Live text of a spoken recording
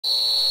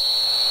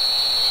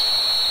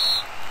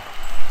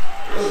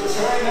There's a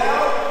time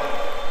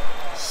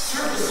out.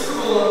 Surface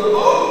circle on the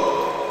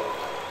boat.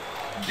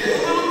 Get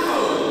a little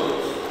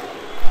cold.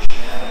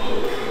 Get a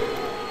little cold.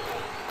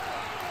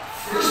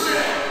 First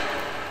down.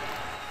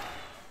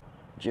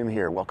 Jim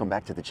here. Welcome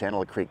back to the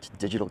channel that creates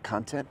digital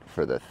content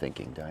for the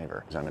thinking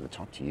diver. I'm going to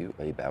talk to you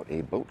about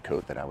a boat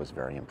coat that I was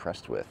very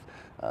impressed with.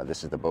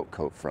 This is the boat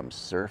coat from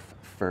Sur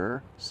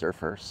Fur,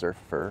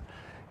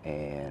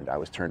 and I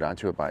was turned on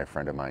to it by a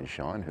friend of mine,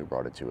 Sean, who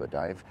brought it to a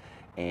dive.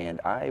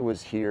 And I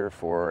was here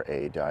for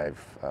a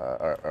dive,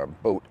 a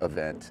boat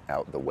event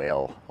out the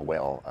whale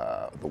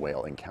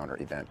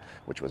encounter event,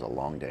 which was a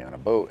long day on a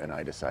boat. And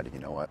I decided, you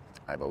know what?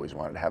 I've always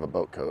wanted to have a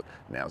boat coat.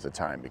 Now's the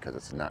time because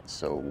it's not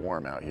so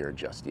warm out here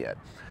just yet.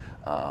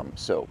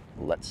 So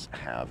let's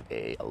have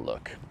a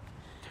look.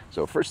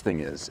 So first thing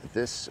is,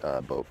 this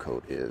boat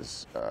coat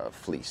is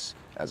fleece,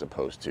 as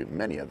opposed to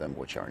many of them,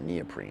 which are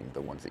neoprene.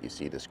 The ones that you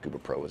see, the Scuba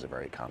Pro is a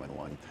very common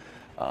one.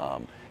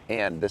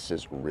 And this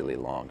is really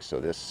long. So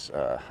this,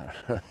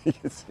 you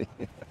can see,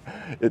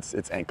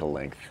 it's ankle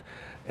length.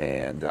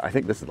 And I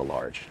think this is the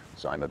large.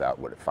 So I'm about,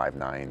 what,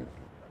 5'9",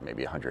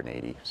 maybe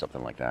 180,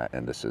 something like that.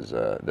 And this is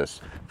this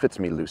fits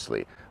me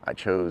loosely. I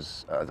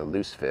chose the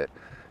loose fit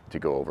to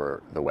go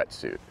over the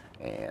wetsuit.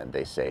 And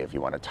they say if you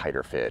want a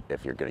tighter fit,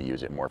 if you're going to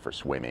use it more for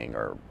swimming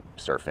or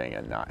surfing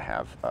and not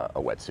have a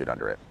wetsuit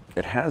under it.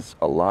 It has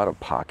a lot of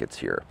pockets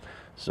here.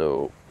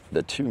 So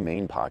the two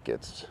main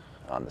pockets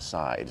on the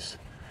sides,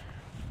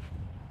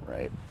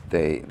 right,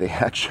 they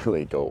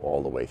actually go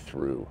all the way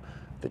through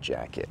the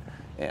jacket.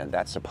 And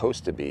that's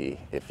supposed to be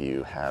if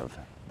you have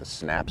the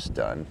snaps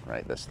done,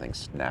 right? This thing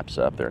snaps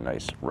up. They're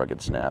nice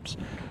rugged snaps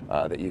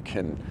that you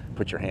can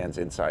put your hands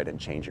inside and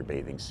change your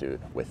bathing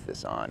suit with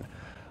this on.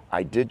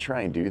 I did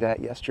try and do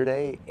that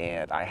yesterday,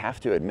 and I have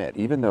to admit,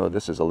 even though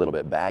this is a little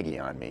bit baggy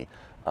on me,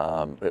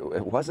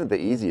 it wasn't the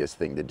easiest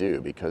thing to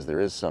do because there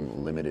is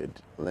some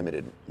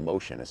limited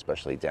motion,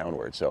 especially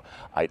downward. So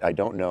I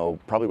don't know,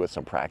 probably with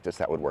some practice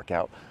that would work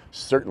out.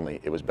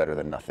 Certainly it was better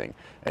than nothing.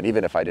 And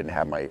even if I didn't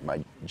have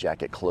my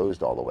jacket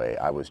closed all the way,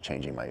 I was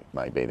changing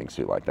my bathing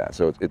suit like that.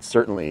 So it's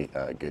certainly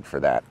good for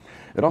that.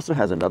 It also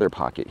has another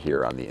pocket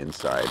here on the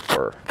inside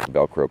for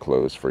Velcro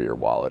clothes for your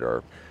wallet,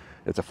 or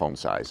it's a foam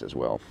size as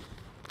well.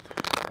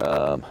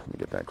 Let me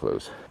get that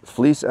close.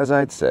 Fleece, as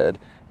I'd said,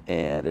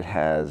 and it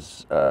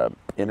has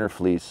inner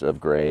fleece of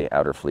gray,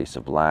 outer fleece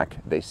of black.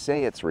 They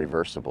say it's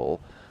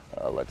reversible.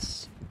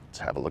 Let's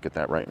have a look at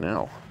that right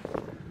now.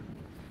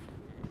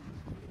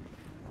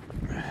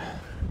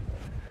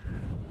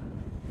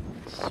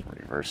 Let's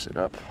reverse it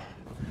up.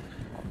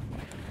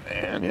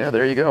 And yeah,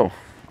 there you go.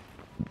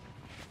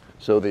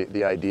 So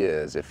the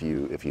idea is if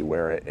you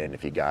wear it and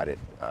if you got it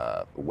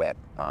wet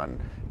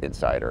on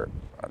inside or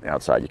on the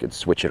outside, you could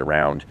switch it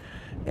around,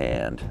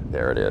 and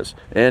there it is.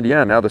 And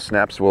yeah, now the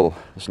snaps will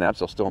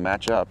still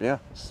match up. Yeah,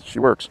 she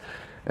works.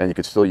 And you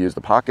could still use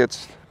the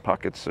pockets.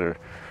 Pockets are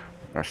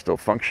still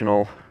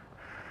functional.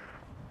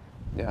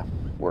 Yeah,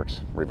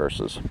 works.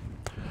 Reverses.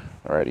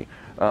 Alrighty.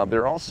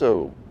 There are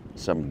also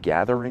some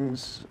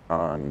gatherings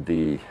on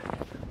the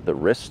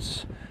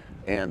wrists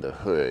and the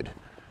hood.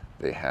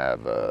 They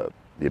have the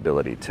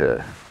ability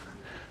to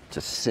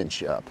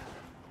cinch up,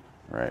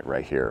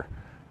 right here.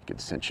 You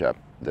could cinch up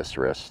this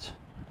wrist,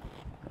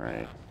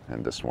 right,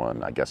 and this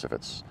one, I guess if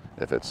it's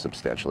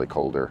substantially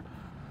colder.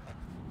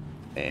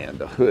 And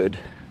the hood,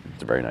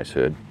 it's a very nice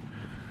hood.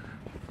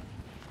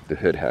 The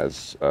hood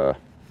has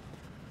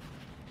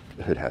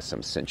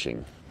some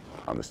cinching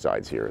on the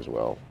sides here as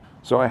well.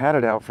 So I had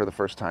it out for the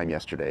first time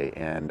yesterday,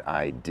 and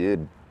I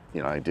did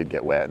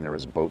get wet, and there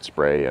was boat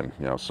spray and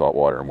salt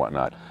water and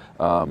whatnot.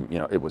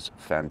 It was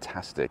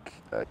fantastic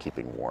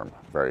keeping warm.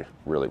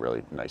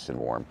 Really nice and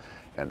warm,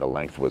 and the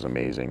length was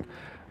amazing.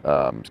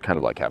 It's kind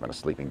of like having a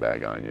sleeping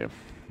bag on you,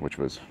 which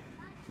was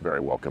very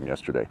welcome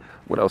yesterday.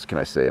 What else can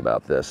I say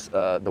about this?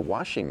 The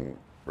washing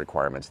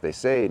requirements, they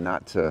say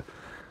not to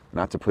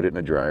put it in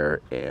a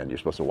dryer, and you're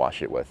supposed to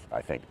wash it with, I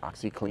think,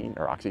 OxiClean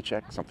or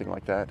OxyCheck, something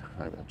like that.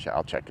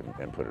 I'll check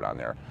and put it on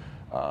there.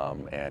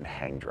 And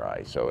hang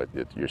dry. So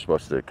you're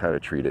supposed to kind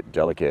of treat it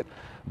delicate,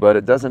 but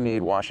it doesn't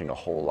need washing a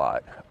whole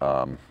lot.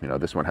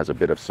 This one has a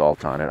bit of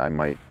salt on it. I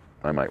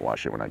might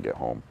wash it when I get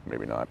home,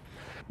 maybe not.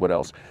 What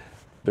else?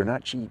 They're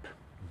not cheap.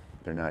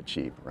 They're not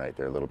cheap, right?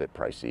 They're a little bit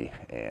pricey,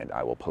 and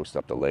I will post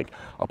up the link.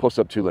 I'll post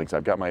up two links.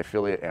 I've got my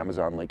affiliate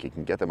Amazon link. You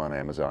can get them on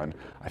Amazon.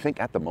 I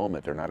think at the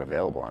moment they're not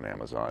available on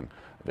Amazon.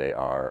 They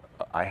are.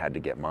 I had to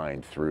get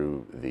mine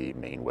through the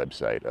main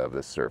website of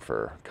the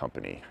Surfur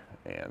company,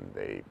 and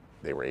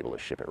they were able to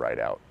ship it right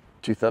out.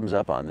 2 thumbs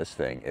up on this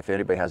thing. If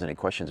anybody has any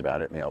questions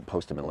about it, I'll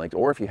post them in the link.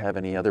 Or if you have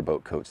any other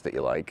boat coats that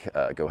you like,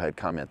 go ahead,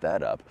 comment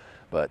that up.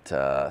 But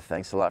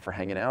thanks a lot for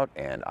hanging out,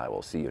 and I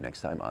will see you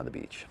next time on the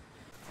beach.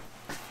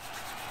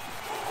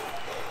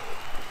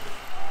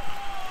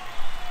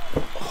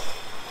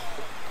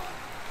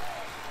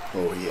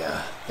 Oh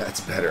yeah,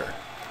 that's better.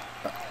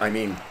 I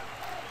mean...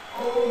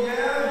 Oh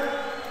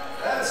yeah,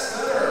 that's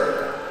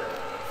better.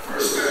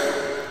 First